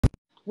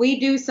we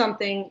do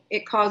something,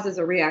 it causes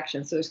a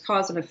reaction. So there's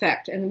cause and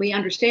effect, and we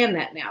understand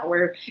that now.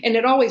 And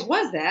it always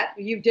was that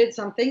you did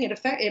something,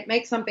 it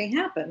makes something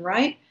happen,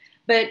 right?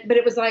 But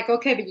it was like,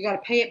 okay, but you got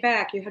to pay it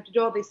back. You have to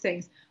do all these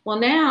things. Well,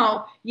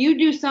 now you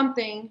do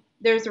something.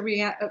 There's a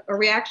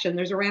reaction.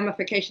 There's a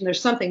ramification.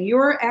 There's something.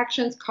 Your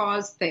actions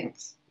cause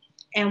things,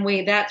 and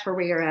that's where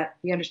we are at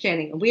the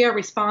understanding. We are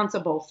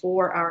responsible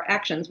for our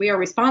actions. We are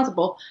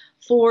responsible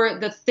for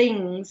the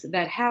things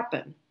that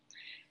happen.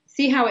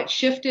 See how it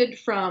shifted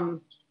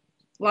from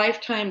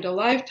lifetime to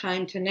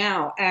lifetime to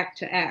now act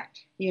to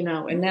act,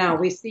 and now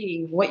we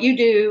see what you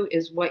do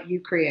is what you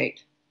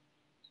create.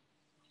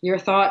 Your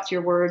thoughts,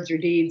 your words, your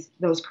deeds,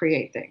 those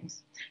create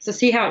things. So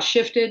see how it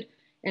shifted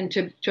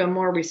into a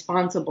more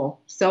responsible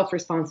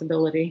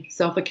self-responsibility,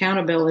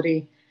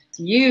 self-accountability.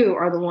 You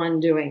are the one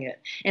doing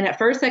it. And at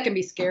first that can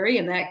be scary,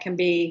 and that can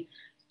be,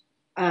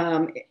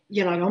 oh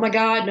my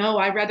God, no,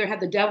 I'd rather have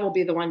the devil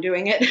be the one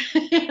doing it.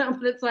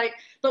 But it's like,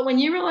 but when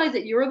you realize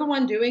that you're the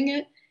one doing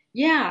it,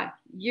 yeah,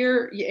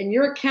 you're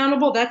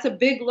accountable. That's a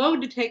big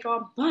load to take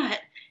on, but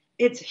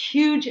it's a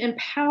huge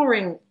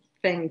empowering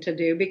thing to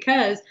do,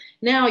 because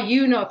now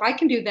if I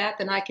can do that,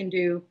 then I can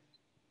do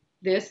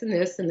this and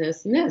this and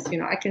this and this.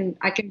 I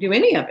can do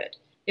any of it.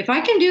 If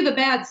I can do the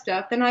bad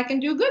stuff, then I can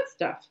do good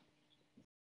stuff.